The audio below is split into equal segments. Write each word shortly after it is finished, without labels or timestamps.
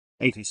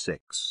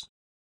86.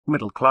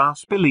 Middle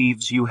class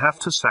believes you have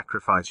to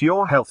sacrifice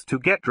your health to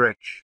get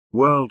rich.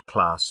 World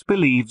class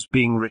believes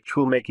being rich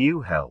will make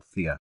you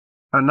healthier.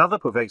 Another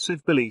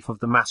pervasive belief of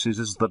the masses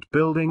is that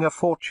building a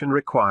fortune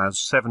requires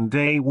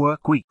 7-day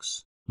work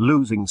weeks,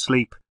 losing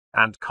sleep,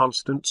 and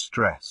constant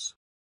stress.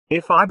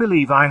 If I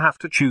believe I have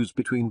to choose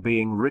between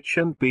being rich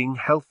and being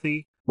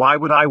healthy, why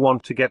would I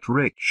want to get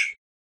rich?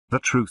 The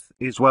truth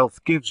is,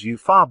 wealth gives you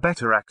far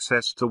better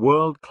access to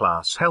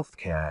world-class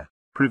healthcare,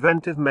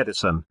 preventive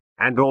medicine,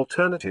 and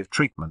alternative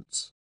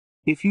treatments.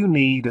 If you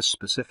need a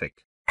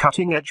specific,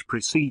 cutting-edge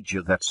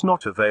procedure that's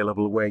not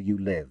available where you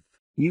live,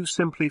 you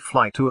simply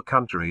fly to a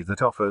country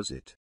that offers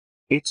it.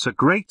 It's a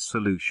great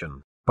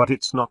solution, but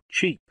it's not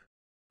cheap.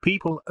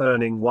 People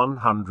earning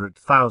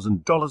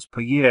 $100,000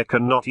 per year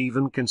cannot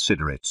even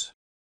consider it.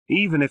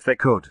 Even if they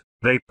could,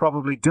 they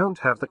probably don't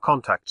have the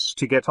contacts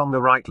to get on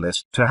the right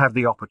list to have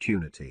the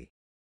opportunity.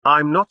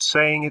 I'm not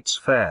saying it's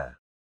fair.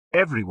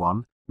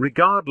 Everyone,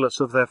 regardless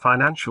of their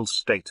financial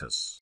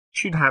status,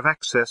 should have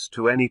access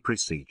to any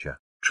procedure,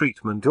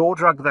 treatment or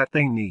drug that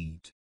they need.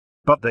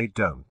 But they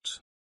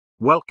don't.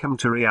 Welcome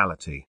to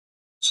reality.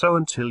 So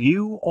until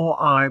you or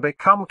I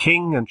become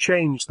king and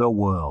change the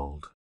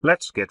world,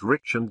 let's get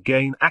rich and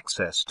gain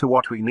access to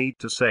what we need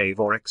to save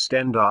or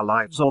extend our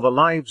lives or the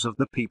lives of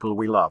the people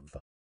we love.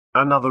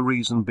 Another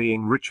reason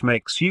being rich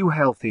makes you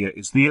healthier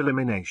is the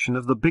elimination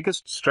of the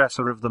biggest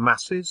stressor of the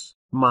masses,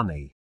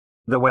 money.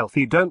 The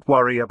wealthy don't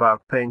worry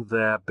about paying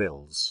their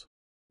bills.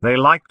 They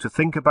like to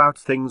think about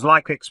things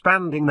like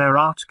expanding their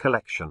art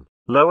collection,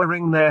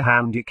 lowering their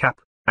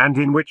handicap, and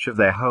in which of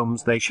their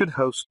homes they should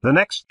host the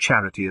next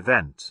charity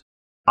event.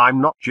 I'm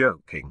not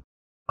joking.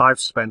 I've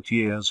spent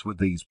years with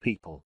these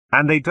people,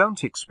 and they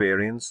don't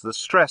experience the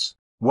stress,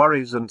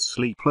 worries and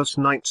sleepless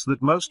nights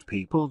that most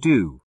people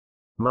do.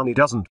 Money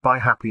doesn't buy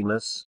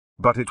happiness,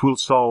 but it will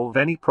solve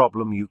any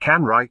problem you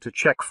can write a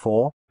check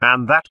for,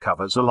 and that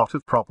covers a lot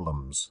of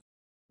problems.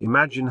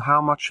 Imagine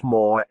how much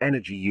more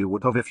energy you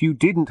would have if you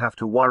didn't have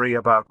to worry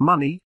about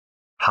money.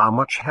 How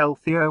much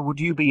healthier would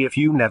you be if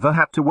you never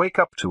had to wake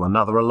up to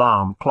another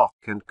alarm clock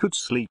and could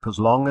sleep as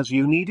long as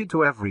you needed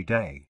to every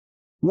day?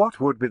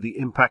 What would be the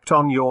impact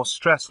on your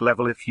stress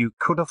level if you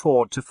could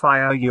afford to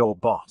fire your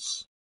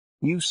boss?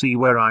 You see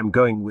where I'm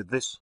going with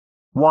this?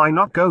 Why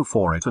not go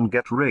for it and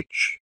get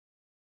rich?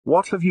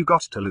 What have you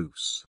got to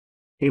lose?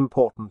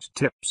 Important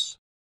tips.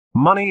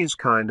 Money is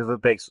kind of a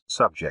base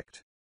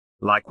subject.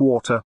 Like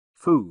water,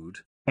 food,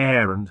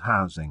 air and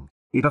housing,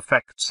 it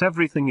affects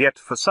everything, yet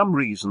for some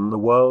reason the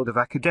world of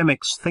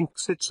academics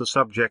thinks it's a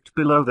subject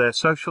below their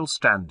social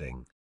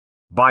standing.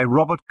 By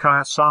Robert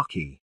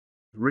Kiyosaki.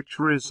 Rich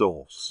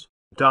Resource.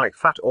 Die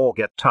Fat or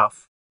Get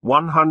Tough,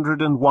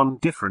 101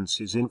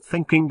 Differences in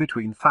Thinking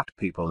Between Fat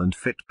People and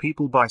Fit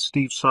People by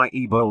Steve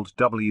Siebold.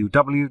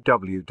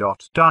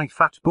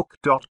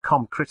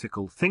 www.diefatbook.com.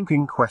 Critical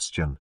thinking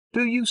question.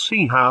 Do you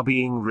see how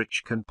being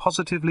rich can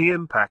positively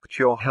impact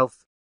your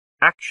health?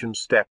 Action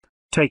step.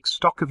 Take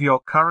stock of your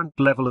current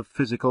level of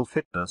physical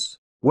fitness,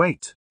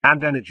 weight,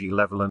 and energy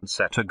level and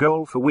set a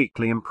goal for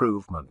weekly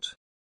improvement.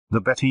 The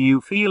better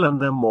you feel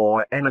and the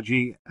more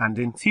energy and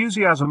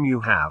enthusiasm you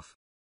have,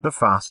 the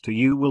faster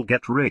you will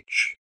get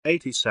rich.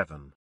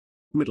 87.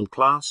 Middle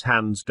class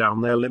hands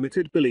down their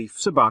limited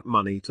beliefs about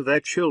money to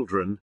their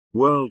children.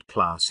 World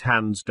class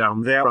hands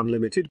down their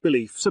unlimited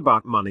beliefs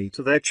about money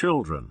to their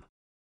children.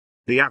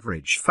 The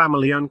average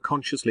family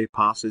unconsciously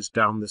passes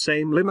down the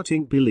same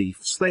limiting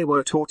beliefs they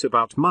were taught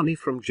about money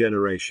from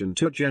generation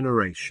to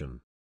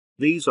generation.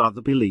 These are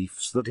the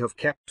beliefs that have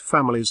kept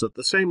families at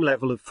the same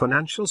level of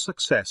financial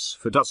success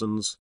for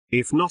dozens,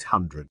 if not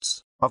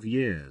hundreds, of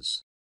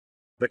years.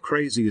 The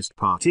craziest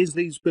part is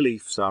these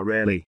beliefs are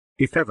rarely,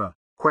 if ever,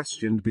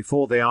 questioned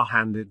before they are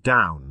handed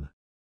down.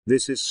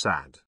 This is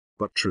sad,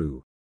 but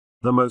true.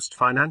 The most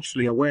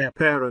financially aware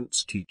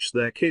parents teach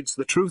their kids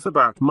the truth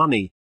about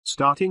money,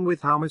 starting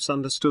with how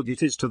misunderstood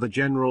it is to the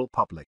general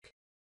public.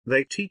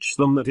 They teach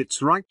them that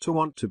it's right to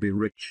want to be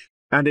rich,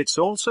 and it's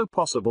also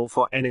possible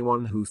for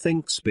anyone who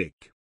thinks big.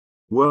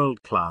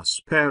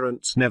 World-class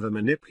parents never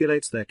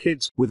manipulate their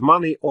kids with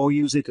money or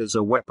use it as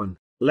a weapon,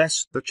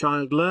 lest the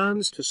child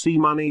learns to see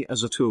money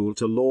as a tool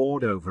to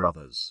lord over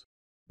others.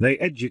 They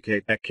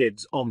educate their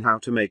kids on how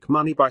to make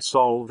money by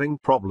solving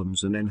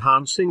problems and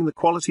enhancing the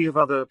quality of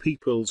other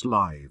people's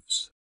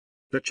lives.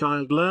 The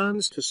child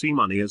learns to see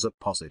money as a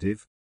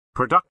positive,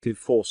 productive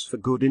force for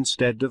good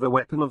instead of a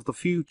weapon of the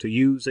few to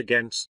use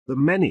against the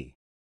many.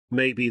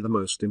 Maybe the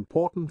most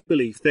important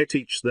belief they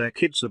teach their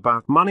kids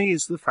about money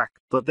is the fact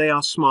that they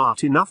are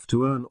smart enough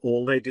to earn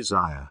all they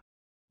desire.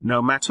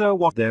 No matter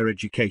what their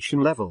education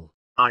level,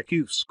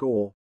 IQ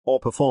score, or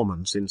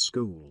performance in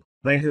school,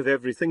 they have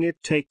everything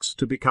it takes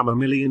to become a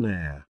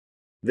millionaire.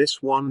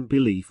 This one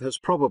belief has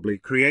probably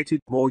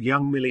created more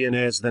young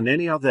millionaires than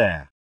any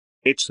other.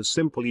 It's a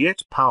simple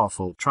yet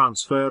powerful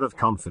transfer of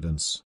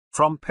confidence,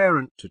 from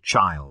parent to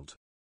child.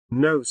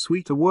 No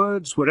sweeter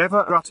words were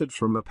ever uttered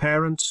from a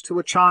parent to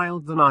a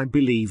child than "I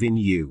believe in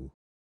you.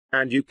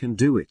 And you can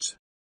do it."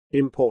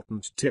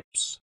 Important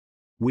tips.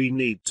 We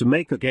need to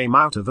make a game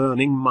out of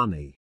earning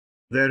money.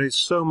 There is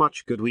so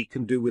much good we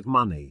can do with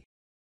money.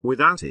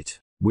 Without it,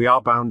 we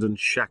are bound and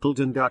shackled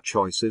and our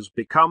choices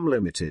become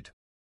limited.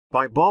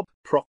 By Bob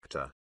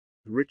Proctor.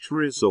 Rich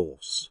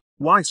Resource: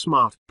 Why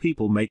Smart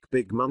People Make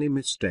Big Money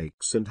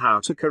Mistakes and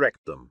How to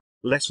Correct Them.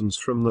 Lessons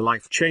from the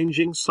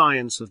Life-Changing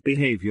Science of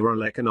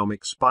Behavioral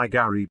Economics by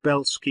Gary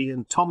Belsky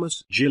and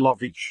Thomas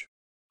Gilovich.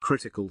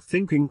 Critical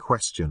thinking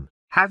question: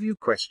 have you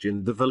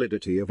questioned the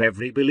validity of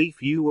every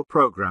belief you were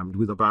programmed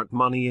with about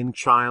money in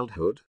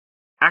childhood?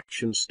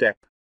 Action step: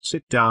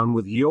 sit down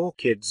with your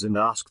kids and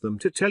ask them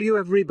to tell you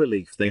every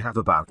belief they have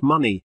about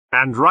money,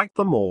 and write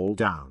them all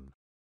down.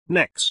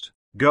 Next,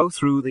 go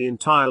through the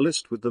entire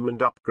list with them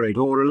and upgrade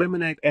or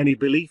eliminate any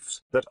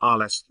beliefs that are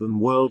less than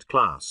world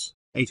class.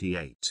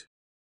 88.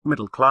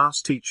 Middle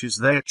class teaches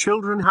their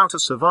children how to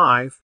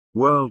survive,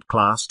 world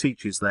class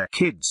teaches their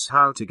kids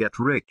how to get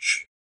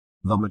rich.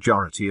 The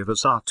majority of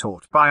us are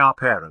taught by our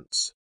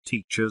parents,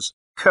 teachers,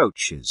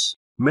 coaches,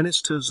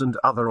 ministers and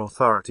other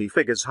authority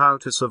figures how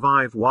to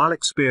survive while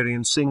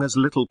experiencing as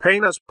little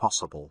pain as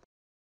possible.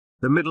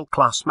 The middle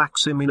class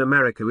maxim in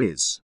America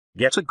is,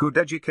 get a good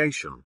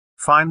education,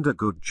 find a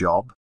good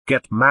job,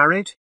 get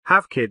married,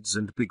 have kids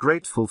and be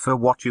grateful for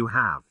what you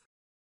have.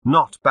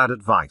 Not bad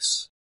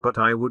advice, but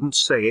I wouldn't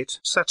say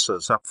it sets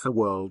us up for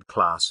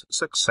world-class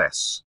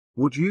success,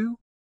 would you?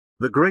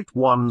 The great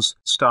ones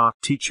start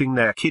teaching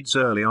their kids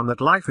early on that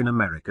life in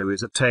America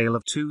is a tale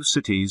of two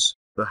cities,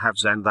 the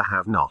haves and the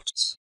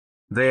have-nots.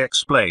 They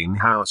explain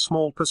how a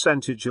small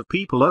percentage of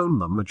people own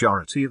the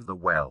majority of the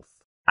wealth,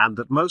 and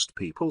that most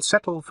people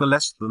settle for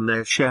less than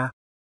their share.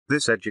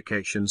 This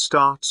education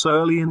starts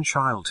early in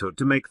childhood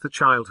to make the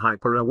child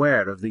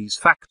hyper-aware of these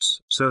facts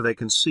so they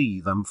can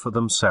see them for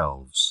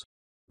themselves.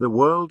 The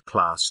world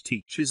class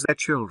teaches their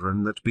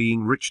children that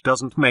being rich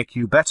doesn't make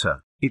you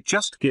better, it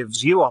just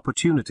gives you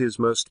opportunities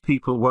most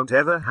people won't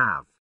ever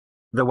have.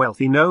 The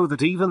wealthy know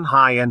that even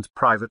high-end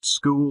private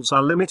schools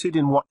are limited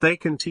in what they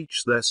can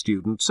teach their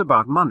students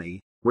about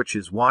money, which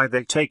is why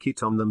they take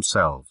it on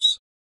themselves.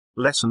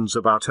 Lessons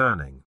about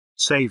earning,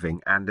 saving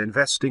and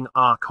investing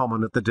are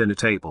common at the dinner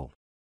table.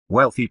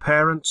 Wealthy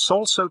parents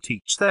also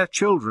teach their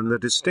children the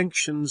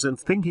distinctions and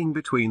thinking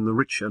between the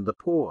rich and the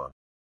poor.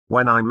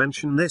 When I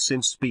mention this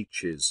in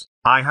speeches,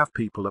 I have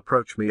people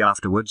approach me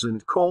afterwards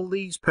and call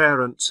these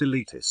parents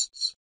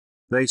elitists.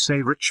 They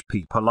say rich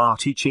people are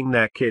teaching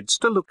their kids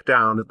to look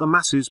down at the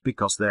masses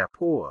because they're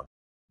poor.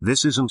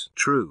 This isn't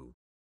true.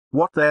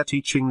 What they're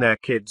teaching their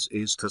kids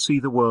is to see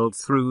the world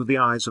through the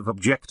eyes of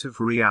objective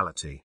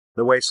reality,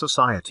 the way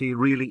society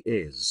really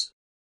is.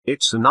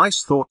 It's a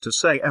nice thought to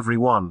say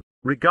everyone,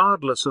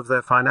 regardless of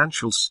their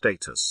financial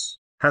status,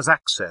 has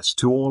access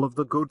to all of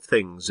the good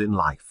things in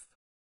life.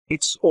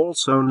 It's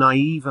also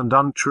naive and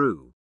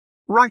untrue.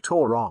 Right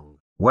or wrong,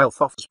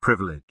 wealth offers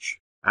privilege,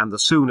 and the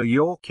sooner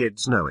your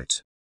kids know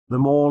it, the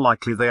more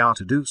likely they are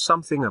to do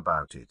something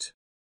about it.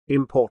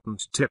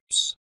 Important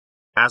tips.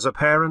 As a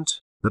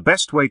parent, the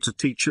best way to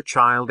teach a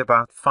child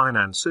about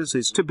finances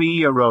is to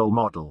be a role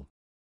model.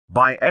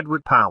 By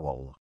Edward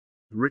Powell.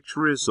 Rich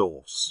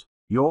Resource: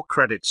 Your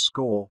Credit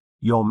Score,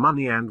 Your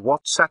Money and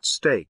What's at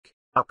Stake,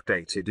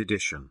 Updated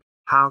Edition.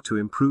 How to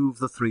Improve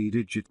the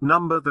Three-Digit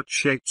Number That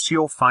Shapes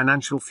Your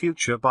Financial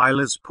Future by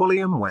Liz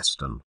Pulliam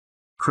Weston.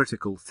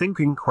 Critical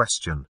thinking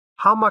question: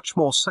 how much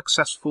more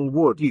successful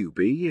would you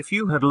be if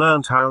you had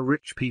learned how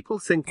rich people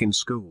think in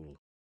school?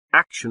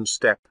 Action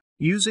step: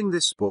 using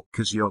this book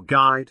as your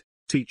guide,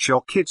 teach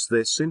your kids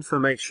this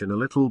information a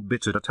little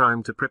bit at a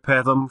time to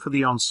prepare them for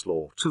the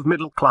onslaught of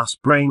middle-class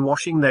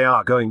brainwashing they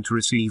are going to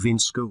receive in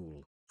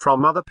school,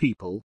 from other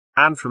people,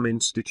 and from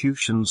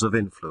institutions of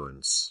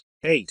influence.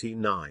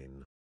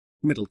 89.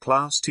 Middle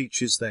class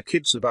teaches their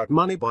kids about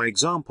money by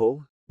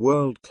example,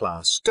 world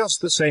class does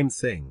the same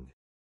thing.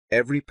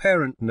 Every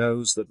parent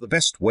knows that the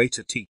best way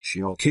to teach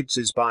your kids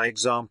is by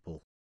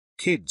example.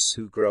 Kids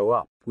who grow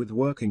up with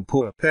working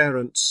poor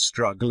parents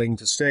struggling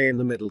to stay in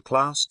the middle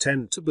class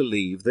tend to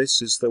believe this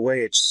is the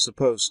way it's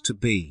supposed to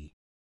be.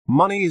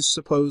 Money is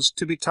supposed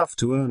to be tough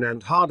to earn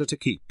and harder to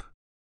keep.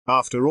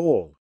 After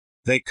all,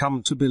 they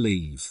come to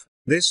believe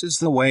this is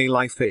the way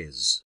life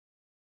is.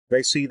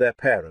 They see their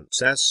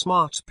parents as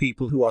smart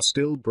people who are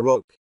still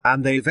broke,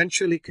 and they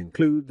eventually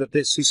conclude that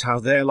this is how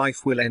their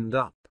life will end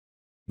up.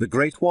 The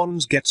great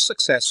ones get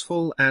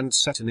successful and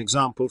set an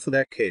example for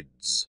their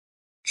kids.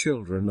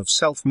 Children of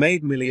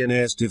self-made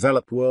millionaires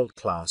develop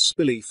world-class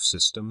belief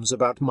systems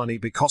about money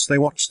because they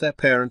watch their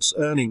parents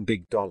earning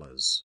big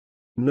dollars.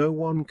 No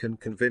one can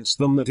convince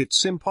them that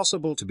it's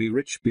impossible to be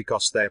rich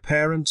because their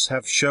parents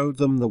have showed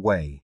them the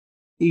way.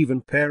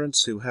 Even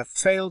parents who have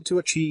failed to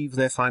achieve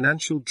their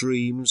financial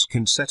dreams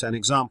can set an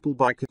example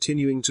by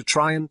continuing to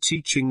try and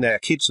teaching their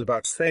kids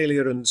about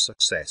failure and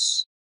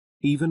success.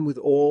 Even with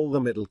all the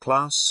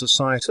middle-class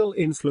societal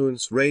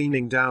influence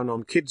raining down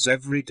on kids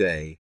every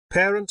day,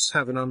 parents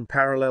have an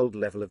unparalleled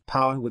level of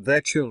power with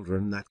their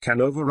children that can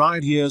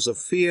override years of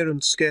fear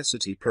and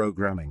scarcity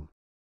programming.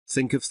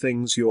 Think of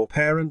things your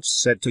parents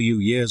said to you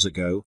years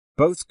ago,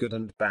 both good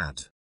and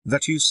bad,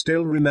 that you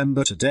still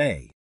remember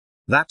today.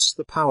 That's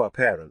the power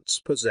parents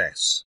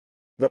possess.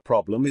 The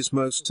problem is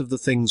most of the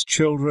things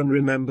children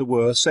remember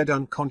were said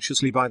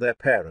unconsciously by their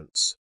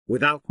parents,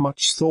 without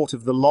much thought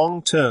of the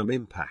long-term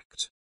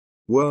impact.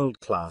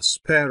 World-class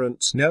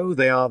parents know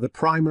they are the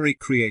primary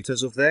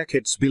creators of their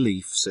kids'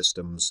 belief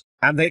systems,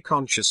 and they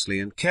consciously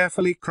and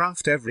carefully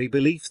craft every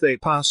belief they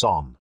pass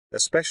on,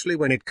 especially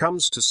when it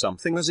comes to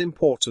something as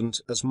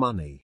important as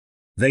money.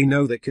 They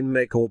know they can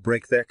make or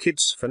break their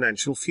kids'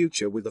 financial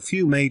future with a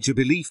few major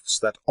beliefs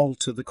that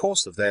alter the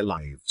course of their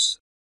lives.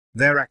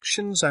 Their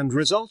actions and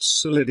results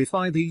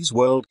solidify these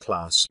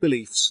world-class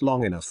beliefs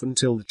long enough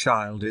until the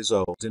child is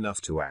old enough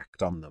to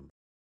act on them.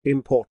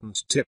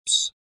 Important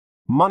tips.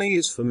 Money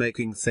is for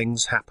making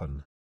things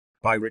happen.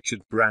 By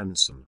Richard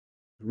Branson.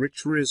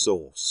 Rich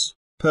Resource,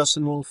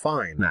 Personal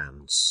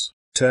Finance,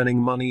 Turning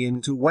Money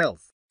into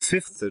Wealth,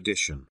 5th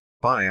edition,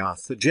 by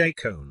Arthur J.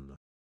 Cohn.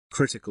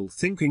 Critical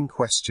thinking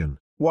question: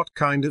 what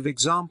kind of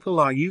example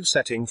are you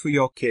setting for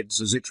your kids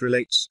as it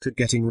relates to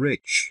getting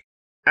rich?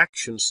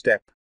 Action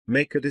step: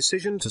 make a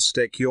decision to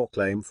stake your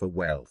claim for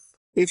wealth,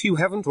 if you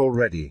haven't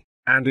already,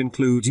 and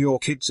include your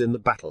kids in the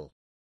battle.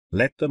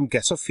 Let them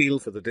get a feel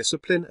for the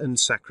discipline and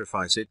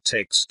sacrifice it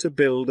takes to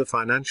build a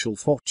financial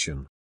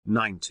fortune.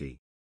 90.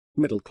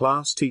 Middle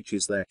class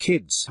teaches their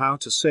kids how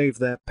to save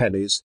their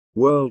pennies.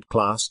 World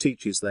class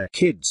teaches their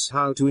kids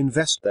how to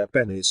invest their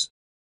pennies.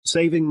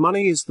 Saving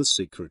money is the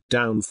secret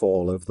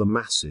downfall of the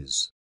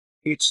masses.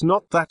 It's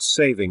not that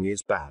saving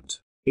is bad,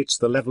 it's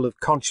the level of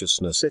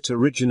consciousness it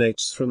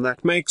originates from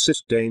that makes it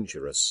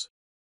dangerous.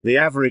 The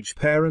average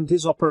parent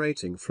is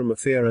operating from a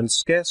fear and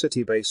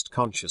scarcity-based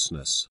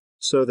consciousness,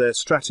 so their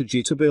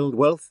strategy to build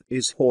wealth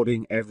is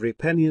hoarding every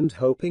penny and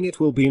hoping it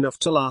will be enough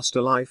to last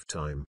a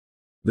lifetime.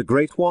 The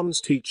great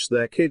ones teach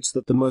their kids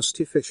that the most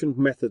efficient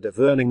method of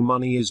earning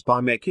money is by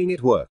making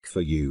it work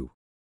for you.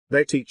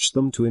 They teach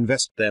them to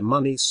invest their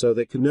money so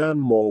they can earn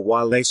more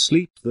while they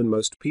sleep than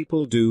most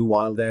people do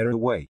while they're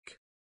awake.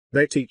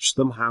 They teach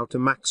them how to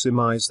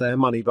maximize their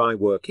money by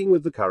working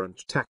with the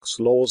current tax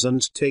laws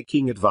and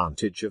taking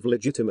advantage of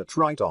legitimate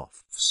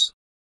write-offs.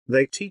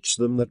 They teach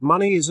them that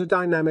money is a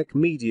dynamic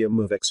medium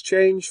of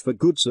exchange for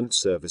goods and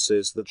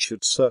services that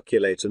should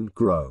circulate and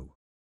grow.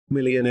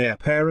 Millionaire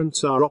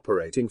parents are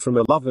operating from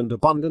a love and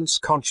abundance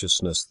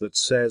consciousness that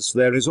says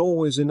there is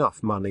always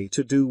enough money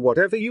to do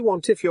whatever you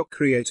want if you're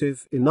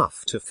creative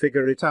enough to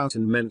figure it out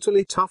and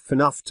mentally tough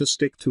enough to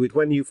stick to it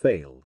when you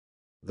fail.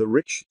 The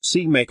rich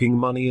see making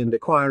money and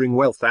acquiring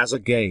wealth as a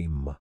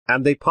game,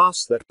 and they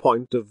pass that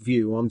point of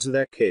view on to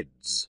their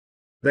kids.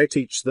 They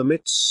teach them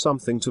it's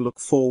something to look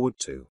forward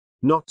to,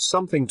 not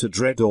something to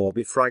dread or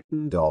be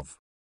frightened of.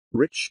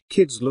 Rich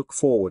kids look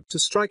forward to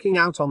striking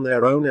out on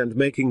their own and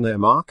making their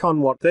mark on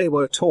what they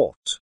were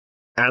taught.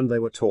 And they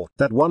were taught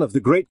that one of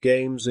the great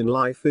games in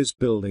life is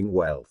building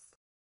wealth.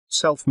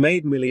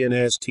 Self-made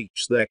millionaires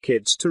teach their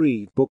kids to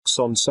read books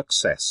on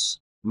success,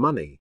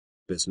 money,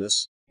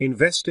 business,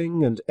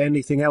 investing and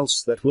anything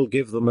else that will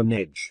give them an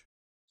edge.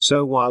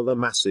 So while the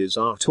masses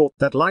are taught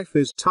that life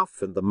is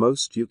tough and the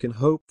most you can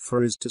hope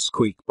for is to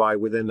squeak by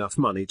with enough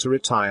money to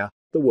retire,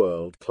 the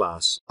world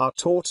class are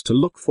taught to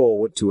look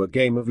forward to a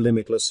game of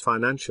limitless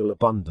financial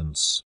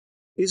abundance.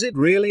 Is it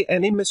really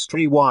any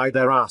mystery why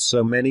there are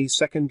so many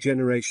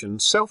second-generation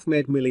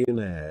self-made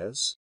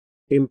millionaires?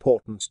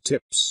 Important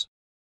tips.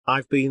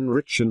 I've been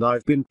rich and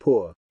I've been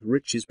poor.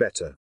 Rich is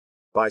better.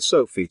 By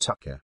Sophie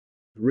Tucker.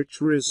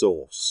 Rich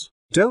Resource.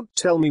 Don't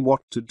tell me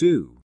what to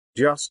do,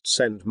 just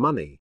send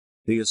money.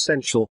 The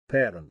Essential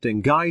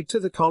Parenting Guide to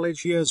the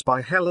College Years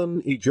by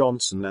Helen E.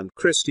 Johnson and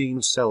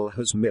Christine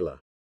Selhurst Miller.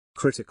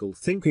 Critical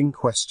thinking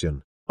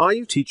question: are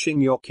you teaching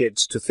your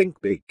kids to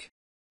think big?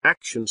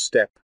 Action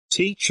step: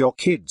 teach your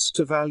kids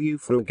to value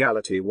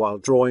frugality while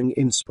drawing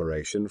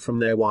inspiration from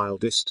their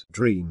wildest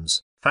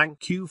dreams.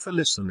 Thank you for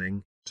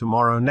listening.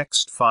 Tomorrow,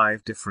 next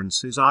 5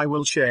 differences I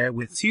will share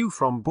with you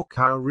from book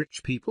How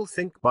Rich People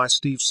Think by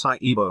Steve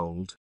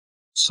Siebold.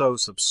 So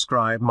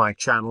subscribe my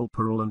channel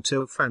Pearl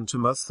until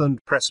Phantomath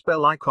and press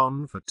bell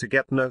icon to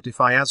get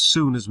notified as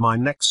soon as my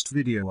next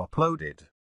video uploaded.